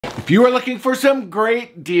If you are looking for some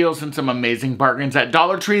great deals and some amazing bargains at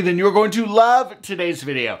Dollar Tree, then you're going to love today's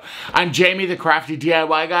video. I'm Jamie, the crafty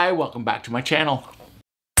DIY guy. Welcome back to my channel.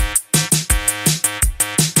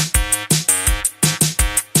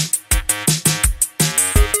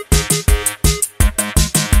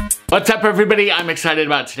 What's up, everybody? I'm excited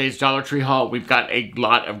about today's Dollar Tree haul. We've got a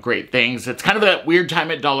lot of great things. It's kind of that weird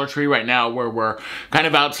time at Dollar Tree right now where we're kind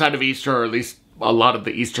of outside of Easter, or at least a lot of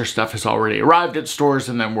the Easter stuff has already arrived at stores,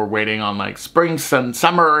 and then we're waiting on like spring and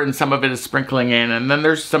summer, and some of it is sprinkling in, and then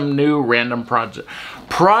there's some new random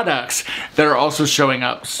products that are also showing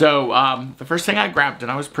up. So the first thing I grabbed,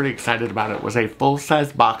 and I was pretty excited about it, was a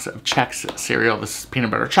full-size box of Chex cereal. This is peanut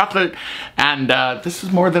butter chocolate, and this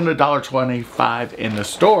is more than $1.25 in the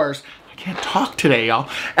stores. Can't talk today, y'all.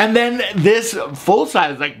 And then this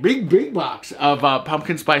full-size, like big box of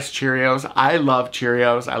pumpkin spice Cheerios. I love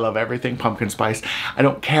Cheerios. I love everything pumpkin spice. I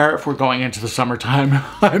don't care if we're going into the summertime.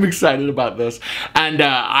 I'm excited about this. And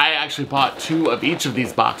I actually bought 2 of each of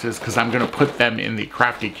these boxes because I'm going to put them in the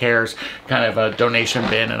Crafty Cares kind of a donation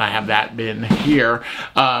bin, and I have that bin here.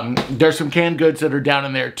 There's some canned goods that are down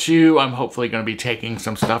in there too. I'm hopefully going to be taking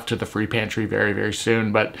some stuff to the free pantry very, very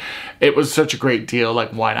soon, but it was such a great deal.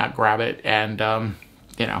 Like, why not grab it? And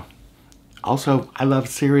you know, also I love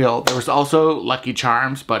cereal. There was also Lucky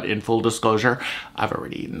Charms, but in full disclosure, I've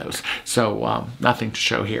already eaten those, so nothing to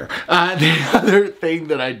show here. The other thing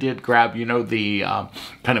that I did grab, you know, the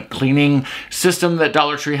kind of cleaning system that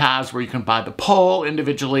Dollar Tree has, where you can buy the pole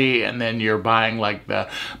individually, and then you're buying like the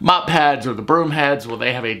mop heads or the broom heads. Well,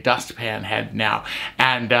 they have a dustpan head now,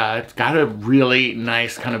 and it's got a really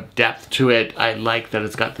nice kind of depth to it. I like that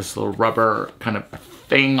it's got this little rubber kind of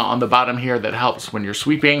thing on the bottom here that helps when you're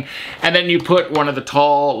sweeping, and then you put one of the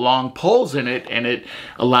tall long poles in it, and it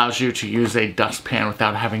allows you to use a dustpan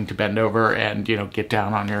without having to bend over and, you know, get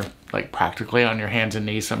down on your, like, practically on your hands and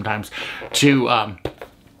knees sometimes to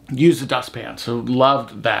use the dustpan. So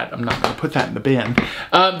loved that. I'm not going to put that in the bin.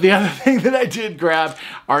 The other thing that I did grab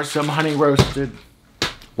are some honey roasted,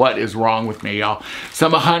 what is wrong with me, y'all?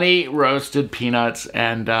 Some honey roasted peanuts,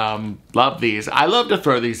 and love these. I love to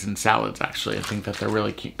throw these in salads, actually. I think that they're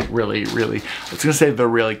really cute. Really, I was gonna say they're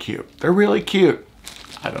really cute. They're really cute.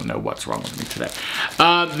 I don't know what's wrong with me today.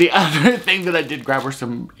 The other thing that I did grab were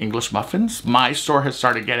some English muffins. My store has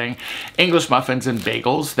started getting English muffins and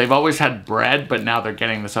bagels. They've always had bread, but now they're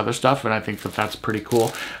getting this other stuff, and I think that that's pretty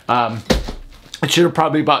cool. I should have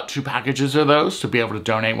probably bought 2 packages of those to be able to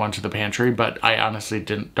donate one to the pantry, but I honestly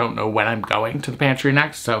don't know when I'm going to the pantry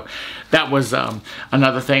next, so that was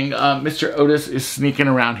another thing. Mr. Otis is sneaking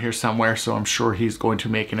around here somewhere, so I'm sure he's going to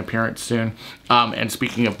make an appearance soon. And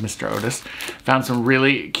speaking of Mr. Otis, found some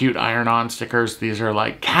really cute iron-on stickers. These are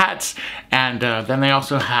like cats, and then they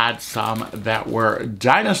also had some that were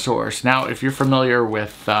dinosaurs. Now, if you're familiar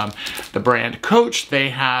with the brand Coach, they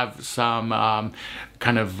have some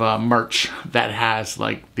kind of merch that has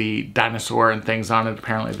like the dinosaur and things on it.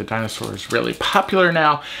 Apparently the dinosaur is really popular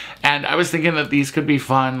now, and I was thinking that these could be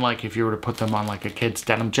fun, like if you were to put them on like a kid's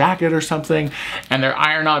denim jacket or something. And they're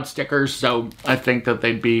iron-on stickers, so I think that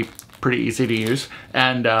they'd be pretty easy to use,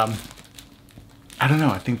 and I don't know,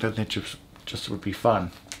 I think that they just would be fun.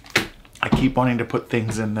 I keep wanting to put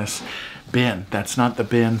things in this bin. That's not the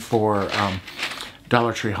bin for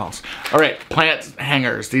Dollar Tree hauls. All right, plant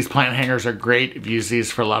hangers. These plant hangers are great. I've used these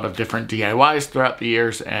for a lot of different DIYs throughout the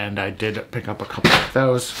years, and I did pick up a couple of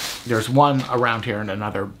those. There's one around here in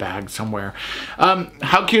another bag somewhere.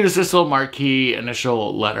 How cute is this little marquee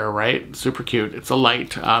initial letter, right? Super cute. It's a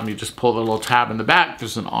light. You just pull the little tab in the back.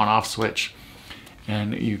 There's an on-off switch,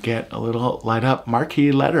 and you get a little light up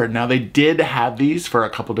marquee letter. Now, they did have these for a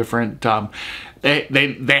couple different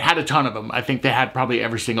they had a ton of them. I think they had probably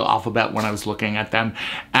every single alphabet when I was looking at them,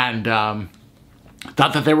 and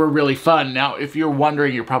thought that they were really fun. Now, if you're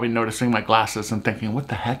wondering, you're probably noticing my glasses and thinking, what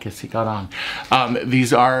the heck has he got on?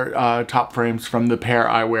 These are top frames from the Pair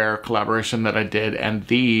Eyewear collaboration that I did, and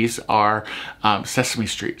these are Sesame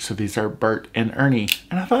Street. So these are Bert and Ernie,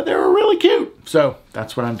 and I thought they were really cute. So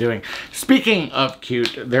that's what I'm doing. Speaking of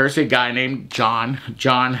cute, there's a guy named John.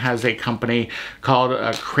 John has a company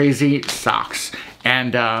called Crazy Socks,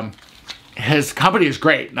 and his company is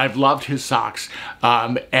great, and I've loved his socks.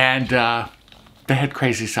 They had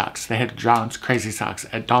Crazy Socks. They had John's Crazy Socks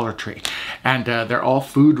at Dollar Tree. And they're all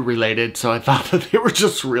food related, so I thought that they were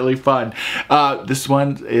just really fun. This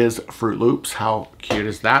one is Fruit Loops. How cute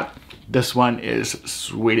is that? This one is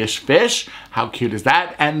Swedish Fish. How cute is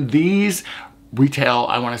that? And these retail,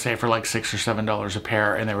 I want to say, for like $6 or $7 a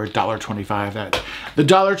pair, and they were $1.25 at the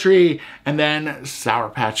Dollar Tree. And then Sour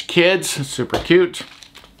Patch Kids, super cute.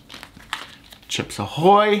 Chips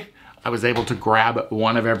Ahoy. I was able to grab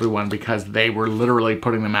one of everyone because they were literally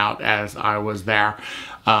putting them out as I was there.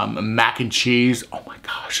 Mac and cheese. Oh my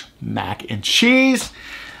gosh, mac and cheese.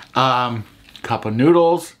 Cup of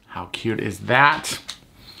noodles. How cute is that?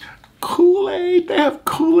 Kool-Aid. They have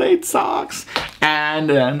Kool-Aid socks. And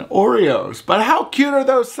then Oreos. But how cute are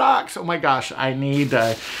those socks? Oh my gosh, I need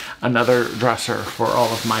another dresser for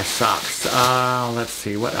all of my socks. Let's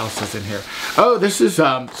see, what else is in here? Oh, this is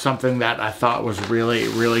something that I thought was really,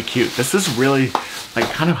 really cute. This is really like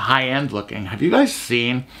kind of high-end looking. Have you guys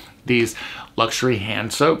seen these luxury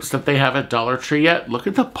hand soaps that they have at Dollar Tree yet? Look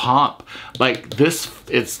at the pump. Like this,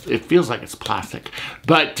 it feels like it's plastic,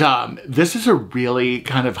 but this is a really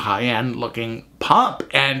kind of high-end looking pump,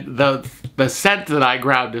 and the scent that I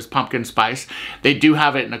grabbed is pumpkin spice. They do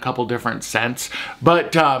have it in a couple different scents,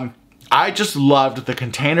 but I just loved the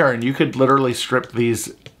container, and you could literally strip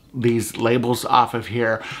these labels off of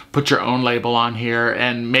here, put your own label on here,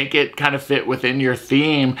 and make it kind of fit within your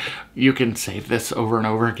theme. You can save this over and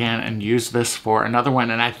over again and use this for another one.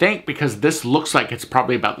 And I think because this looks like it's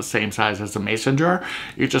probably about the same size as a mason jar,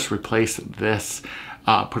 you just replace this,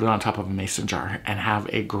 put it on top of a mason jar, and have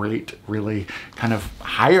a great, really kind of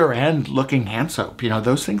higher end looking hand soap. You know,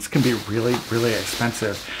 those things can be really, really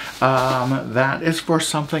expensive. That is for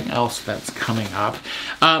something else that's coming up.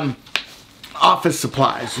 Office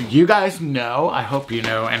supplies. You guys know, I hope you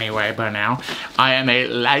know anyway by now, I am a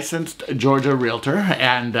licensed Georgia realtor,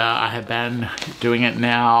 and I have been doing it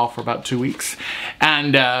now for about 2 weeks.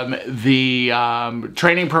 And the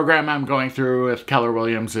training program I'm going through with Keller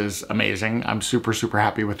Williams is amazing. I'm super, super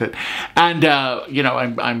happy with it. And you know,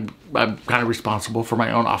 I'm kind of responsible for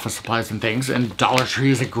my own office supplies and things, and Dollar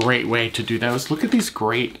Tree is a great way to do those. Look at these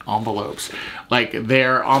great envelopes. Like,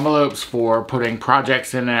 they're envelopes for putting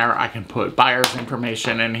projects in there. I can put buyer's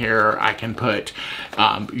information in here. I can put,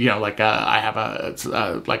 you know, like I have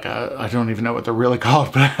I don't even know what they're really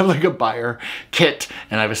called, but I have like a buyer kit,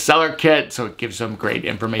 and I have a seller kit, so it gives them great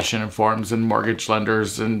information and forms and mortgage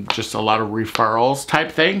lenders and just a lot of referrals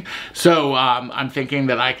type thing. So I'm thinking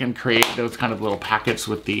that I can create those kind of little packets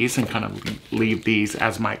with these and kind of leave these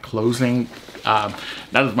as my closing, not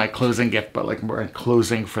as my closing gift, but like more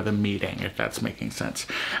closing for the meeting, if that's making sense.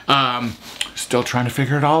 Still trying to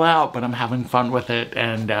figure it all out, but I'm having fun with it,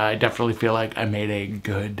 and I definitely feel like I made a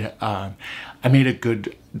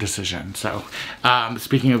good decision. So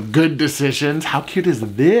speaking of good decisions, how cute is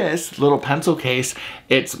this little pencil case?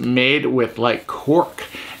 It's made with like cork,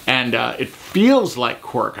 and it feels like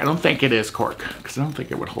cork. I don't think it is cork, because I don't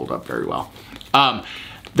think it would hold up very well.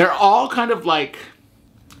 They're all kind of like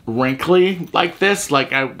wrinkly like this.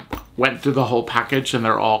 Like, I went through the whole package and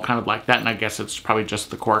they're all kind of like that, and I guess it's probably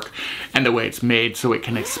just the cork and the way it's made so it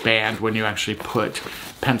can expand when you actually put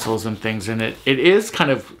pencils and things in it. It is kind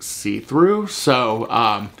of see-through,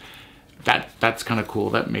 so that's kind of cool.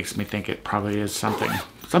 That makes me think it probably is something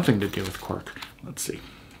to do with cork. Let's see.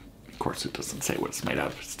 Of course, it doesn't say what it's made out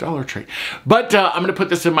of. It's Dollar Tree. But I'm going to put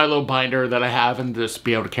this in my little binder that I have and just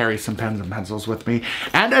be able to carry some pens and pencils with me.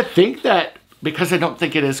 And I think that because I don't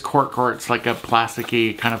think it is cork, or it's like a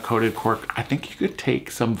plasticky kind of coated cork, I think you could take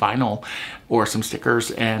some vinyl or some stickers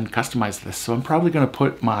and customize this. So I'm probably going to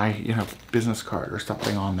put my, you know, business card or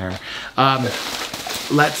something on there.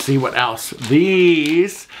 Let's see what else.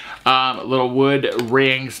 These little wood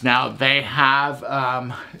rings. Now they have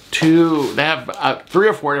three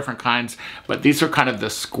or four different kinds, but these are kind of the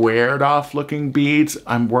squared off looking beads.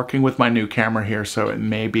 I'm working with my new camera here, so it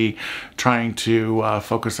may be trying to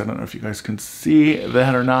focus. I don't know if you guys can see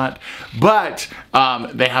that or not, but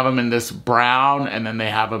they have them in this brown, and then they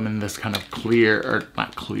have them in this kind of clear, or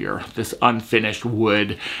not clear, this unfinished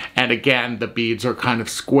wood. And again, the beads are kind of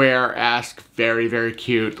square-esque, very, very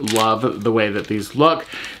cute. Love the way that these look.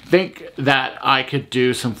 Think that I could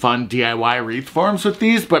do some fun DIY wreath forms with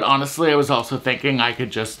these, but honestly, I was also thinking I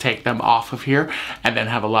could just take them off of here and then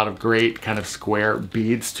have a lot of great kind of square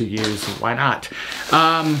beads to use. Why not?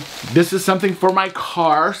 This is something for my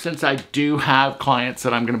car, since I do have clients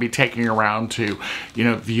that I'm going to be taking around to, you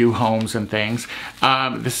know, view homes and things.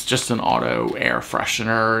 This is just an auto air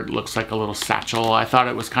freshener. It looks like a little satchel. I thought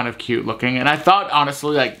it was kind of cute looking, and I thought,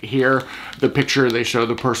 honestly, like here, the picture, they show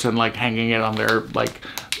the person like hanging it on their like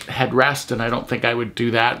headrest, and I don't think I would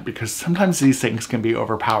do that because sometimes these things can be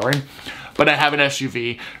overpowering. But I have an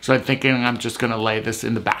SUV, so I'm thinking I'm just gonna lay this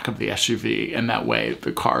in the back of the SUV, and that way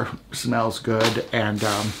the car smells good. And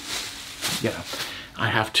you know, I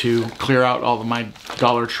have to clear out all of my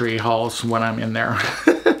Dollar Tree hauls when I'm in there.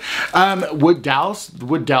 Wood dowels. The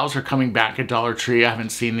wood dowels are coming back at Dollar Tree. I haven't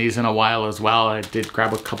seen these in a while as well. I did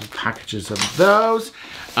grab a couple packages of those.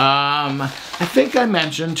 I think I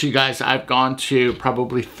mentioned to you guys I've gone to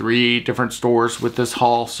probably 3 different stores with this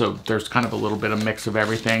haul, so there's kind of a little bit of mix of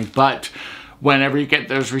everything. But whenever you get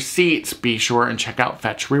those receipts, be sure and check out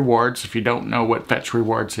Fetch Rewards. If you don't know what Fetch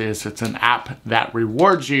Rewards is, it's an app that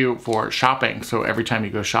rewards you for shopping. So every time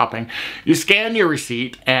you go shopping, you scan your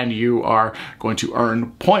receipt and you are going to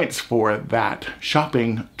earn points for that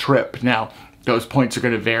shopping trip. Now, those points are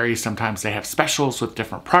going to vary. Sometimes they have specials with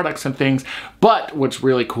different products and things. But what's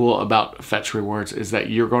really cool about Fetch Rewards is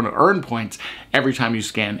that you're going to earn points every time you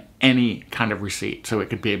scan any kind of receipt. So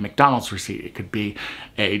it could be a McDonald's receipt, it could be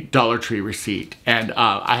a Dollar Tree receipt. And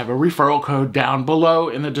I have a referral code down below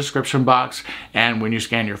in the description box. And when you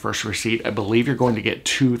scan your first receipt, I believe you're going to get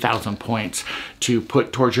 2,000 points to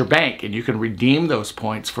put towards your bank. And you can redeem those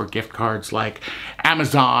points for gift cards like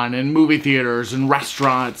Amazon and movie theaters and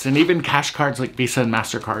restaurants and even cash cards like Visa and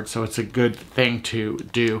MasterCard. So it's a good thing to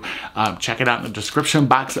do. Check it out in the description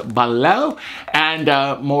box below.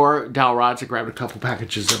 And more dowel rods. I grabbed a couple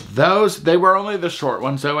packages of those. They were only the short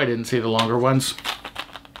ones though. I didn't see the longer ones.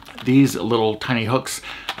 These little tiny hooks.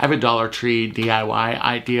 I have a Dollar Tree DIY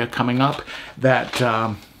idea coming up that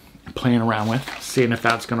I'm playing around with, seeing if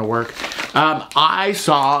that's going to work. I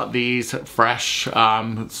saw these fresh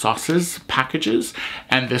sauces packages,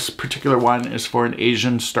 and this particular one is for an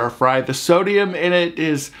Asian stir fry. The sodium in it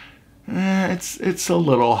is it's a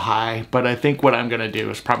little high, but I think what I'm gonna do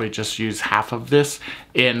is probably just use half of this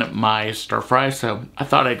in my stir fry. So I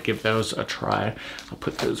thought I'd give those a try. I'll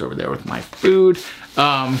put those over there with my food.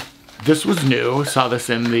 This was new. Saw this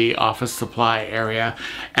in the office supply area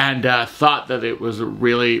and thought that it was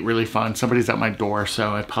really, really fun. Somebody's at my door,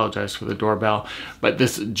 so I apologize for the doorbell. But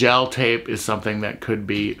this gel tape is something that could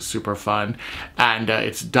be super fun. And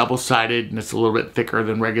it's double-sided and it's a little bit thicker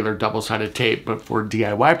than regular double-sided tape. But for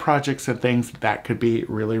DIY projects and things, that could be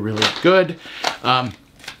really, really good.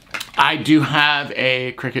 I do have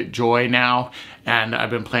a Cricut Joy now, and I've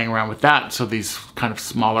been playing around with that. So these kind of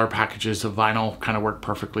smaller packages of vinyl kind of work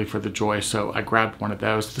perfectly for the Joy. So I grabbed one of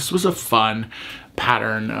those. This was a fun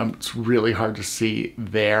pattern. It's really hard to see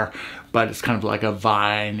there, but it's kind of like a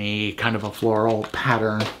viney, kind of a floral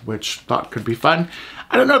pattern, which thought could be fun.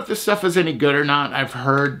 I don't know if this stuff is any good or not. I've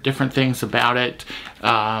heard different things about it.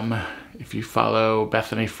 If you follow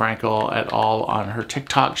Bethany Frankel at all on her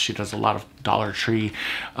TikTok, she does a lot of Dollar Tree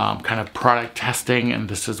kind of product testing, and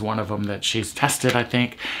this is one of them that she's tested, I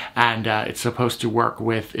think. And it's supposed to work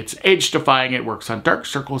with, it's age defying. It works on dark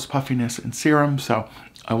circles, puffiness, and serum. So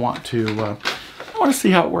I want to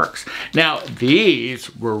see how it works. Now,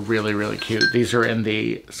 these were really, really cute. These are in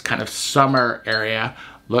the kind of summer area.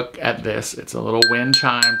 Look at this. It's a little wind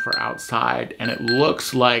chime for outside, and it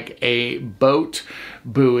looks like a boat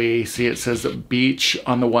buoy. See, it says beach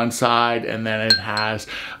on the one side, and then it has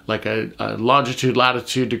like a longitude,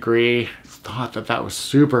 latitude degree. Thought that that was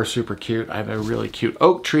super, super cute. I have a really cute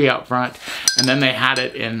oak tree out front, and then they had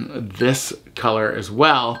it in this color as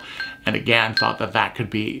well. And again, thought that that could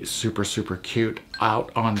be super, super cute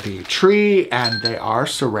out on the tree. And they are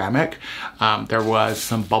ceramic. There was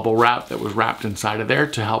some bubble wrap that was wrapped inside of there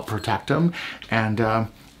to help protect them. And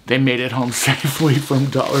they made it home safely from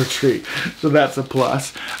Dollar Tree. So that's a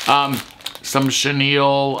plus. Some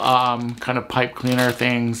chenille kind of pipe cleaner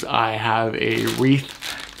things. I have a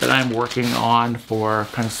wreath that I'm working on for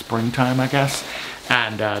kind of springtime, I guess.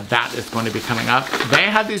 And that is going to be coming up. They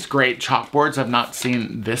had these great chalkboards. I've not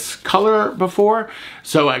seen this color before.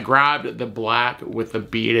 So I grabbed the black with the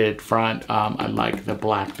beaded front. I like the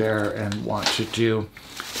black there and want to do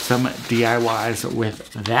some DIYs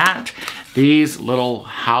with that. These little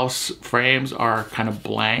house frames are kind of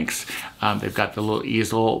blanks. They've got the little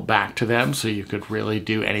easel back to them, so you could really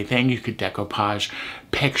do anything. You could decoupage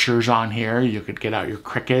pictures on here. You could get out your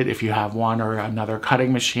Cricut if you have one, or another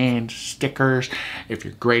cutting machine, stickers. If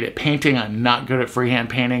you're great at painting, I'm not good at freehand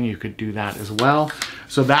painting, you could do that as well.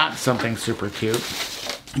 So that's something super cute.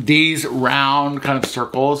 These round kind of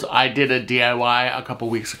circles, I did a DIY a couple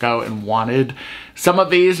weeks ago and wanted some of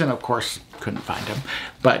these, and of course couldn't find them,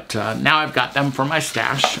 but now I've got them for my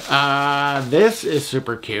stash. This is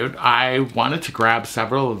super cute. I wanted to grab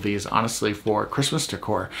several of these, honestly, for Christmas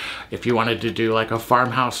decor. If you wanted to do like a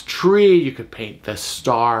farmhouse tree, you could paint the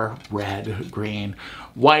star red, green,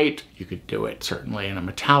 white. You could do it certainly in a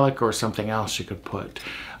metallic or something else. You could put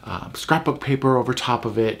scrapbook paper over top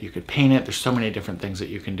of it. You could paint it. There's so many different things that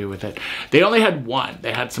you can do with it. They only had one.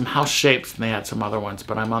 They had some house shapes and they had some other ones,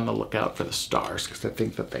 but I'm on the lookout for the stars because I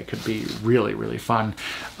think that they could be really, really fun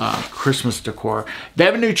Christmas decor. They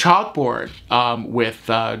have a new chalkboard with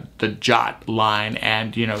the Jot line,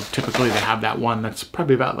 and you know, typically they have that one that's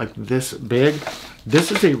probably about like this big.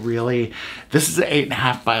 This is an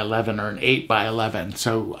 8.5 by 11 or an 8 by 11.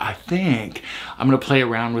 So I think I'm gonna play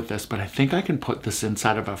around with this, but I think I can put this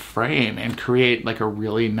inside of a frame and create like a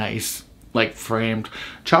really nice, like framed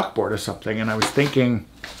chalkboard or something. And I was thinking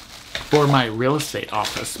for my real estate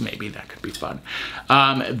office, maybe that could be fun.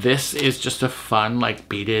 This is just a fun, like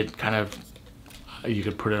beaded kind of, you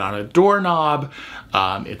could put it on a doorknob.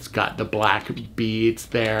 It's got the black beads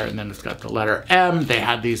there, and then it's got the letter M. They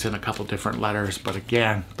had these in a couple different letters, but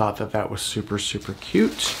again, thought that that was super, super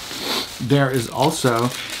cute. There is also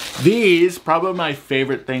these, probably my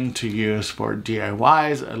favorite thing to use for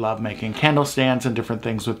DIYs. I love making candle stands and different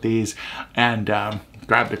things with these, and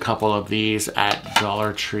grabbed a couple of these at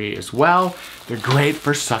Dollar Tree as well. They're great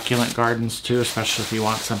for succulent gardens too, especially if you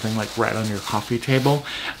want something like right on your coffee table.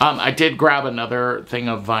 I did grab another thing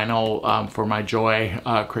of vinyl for my Joy,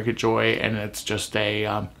 Cricut Joy, and it's just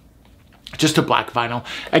a black vinyl.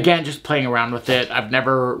 Again, just playing around with it. I've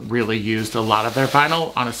never really used a lot of their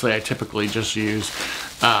vinyl. Honestly, I typically just use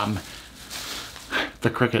the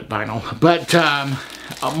Cricut vinyl. But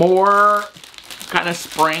more kind of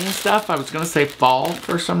spring stuff. I was gonna say fall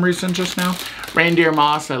for some reason just now. Reindeer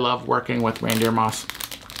moss. I love working with reindeer moss.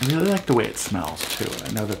 I really like the way it smells too.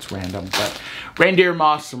 I know that's random, but reindeer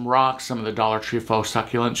moss, some rocks, some of the Dollar Tree faux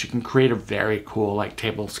succulents. You can create a very cool like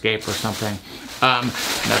tablescape or something.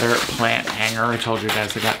 Another plant hanger. I told you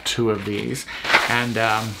guys I got 2 of these. And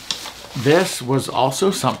this was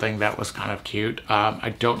also something that was kind of cute.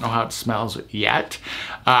 I don't know how it smells yet.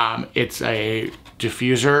 It's a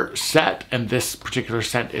diffuser set, and this particular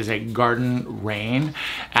set is a Garden Rain,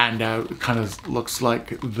 and kind of looks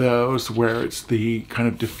like those where it's the kind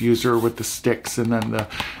of diffuser with the sticks, and then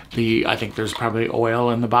the I think there's probably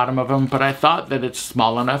oil in the bottom of them, but I thought that it's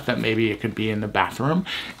small enough that maybe it could be in the bathroom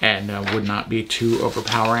and would not be too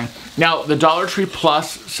overpowering. Now, the Dollar Tree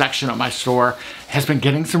Plus section of my store has been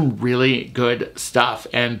getting some really good stuff,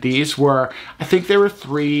 and these were, I think they were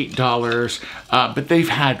 $3, but they've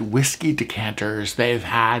had whiskey decanters, they've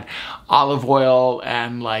had olive oil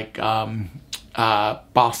and like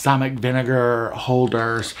balsamic vinegar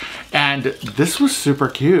holders, and this was super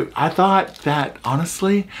cute. I thought that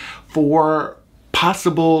honestly, for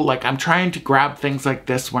possible, like I'm trying to grab things like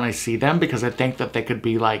this when I see them because I think that they could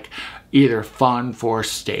be like either fun for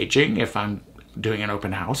staging if I'm doing an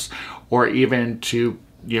open house, or even to,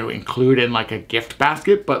 you know, include in like a gift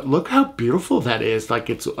basket. But look how beautiful that is. Like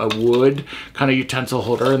it's a wood kind of utensil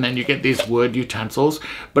holder, and then you get these wood utensils.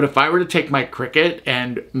 But if I were to take my Cricut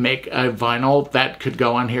and make a vinyl that could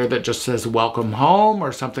go on here that just says welcome home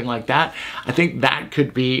or something like that, I think that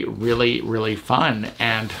could be really, really fun.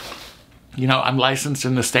 And you know, I'm licensed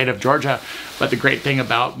in the state of Georgia, but the great thing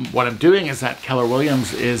about what I'm doing is that Keller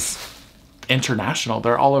Williams is international.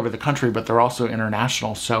 They're all over the country, but they're also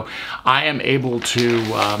international. So I am able to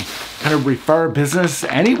kind of refer business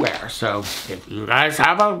anywhere. So if you guys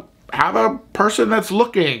have a person that's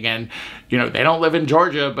looking, and you know they don't live in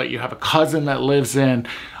Georgia, but you have a cousin that lives in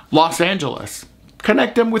Los Angeles,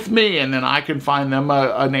 connect them with me, and then I can find them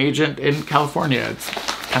an agent in California. It's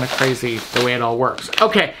kind of crazy the way it all works.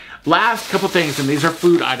 Okay, last couple things, and these are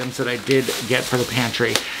food items that I did get for the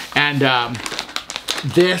pantry. And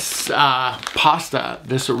this pasta,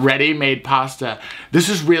 this ready-made pasta, this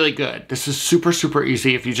is really good. This is super, super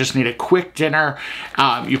easy. If you just need a quick dinner,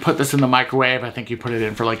 you put this in the microwave. I think you put it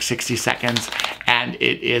in for like 60 seconds and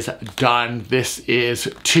it is done. This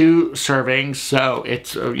is 2 servings, so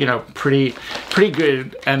it's, you know, pretty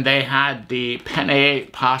good. And they had the penne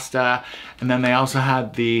pasta, and then they also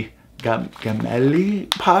had the gamelli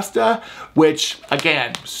pasta, which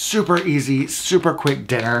again, super easy, super quick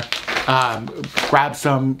dinner. Grab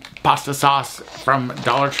some pasta sauce from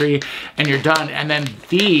Dollar Tree and you're done. And then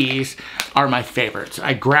these are my favorites.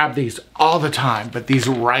 I grab these all the time, but these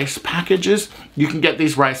rice packages, you can get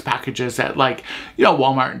these rice packages at like, you know,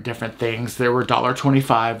 Walmart and different things. They were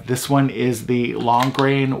 $1.25. This one is the long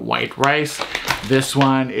grain white rice. This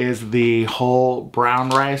one is the whole brown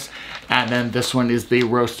rice. And then this one is the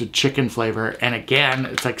roasted chicken flavor. And again,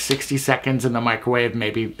 it's like 60 seconds in the microwave.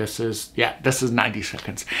 Maybe this is, yeah, this is 90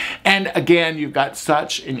 seconds. And again, you've got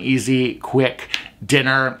such an easy, quick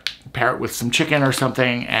dinner. Pair it with some chicken or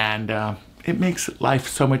something, and it makes life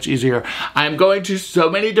so much easier. I'm going to so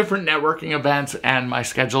many different networking events and my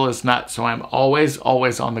schedule is nuts, so I'm always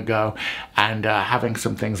on the go, and having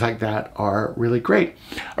some things like that are really great.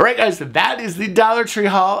 All right, guys, that is the Dollar Tree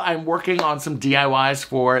haul. I'm working on some DIYs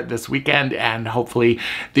for this weekend, and hopefully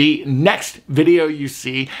the next video you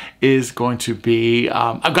see is going to be,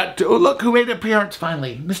 I've got, oh, look who made an appearance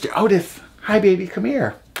finally, Mr. Otis. Hi, baby, come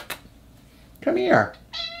here. Come here.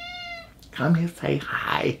 Come here, say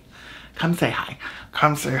hi. Come say hi.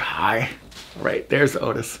 Come say hi. All right, there's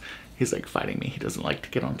Otis. He's like fighting me. He doesn't like to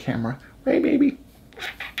get on camera. Hey, baby.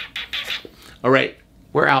 All right,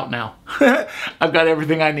 we're out now. I've got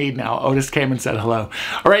everything I need now. Otis came and said hello.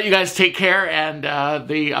 All right, you guys take care, and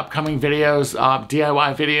the upcoming videos,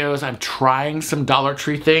 DIY videos, I'm trying some Dollar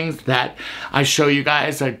Tree things that I show you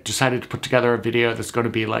guys. I decided to put together a video that's going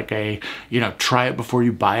to be like a, you know, try it before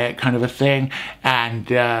you buy it kind of a thing. And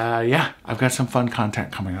yeah, I've got some fun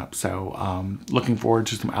content coming up. So looking forward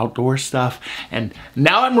to some outdoor stuff. And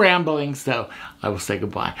now I'm rambling, so I will say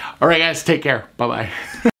goodbye. All right, guys, take care. Bye-bye.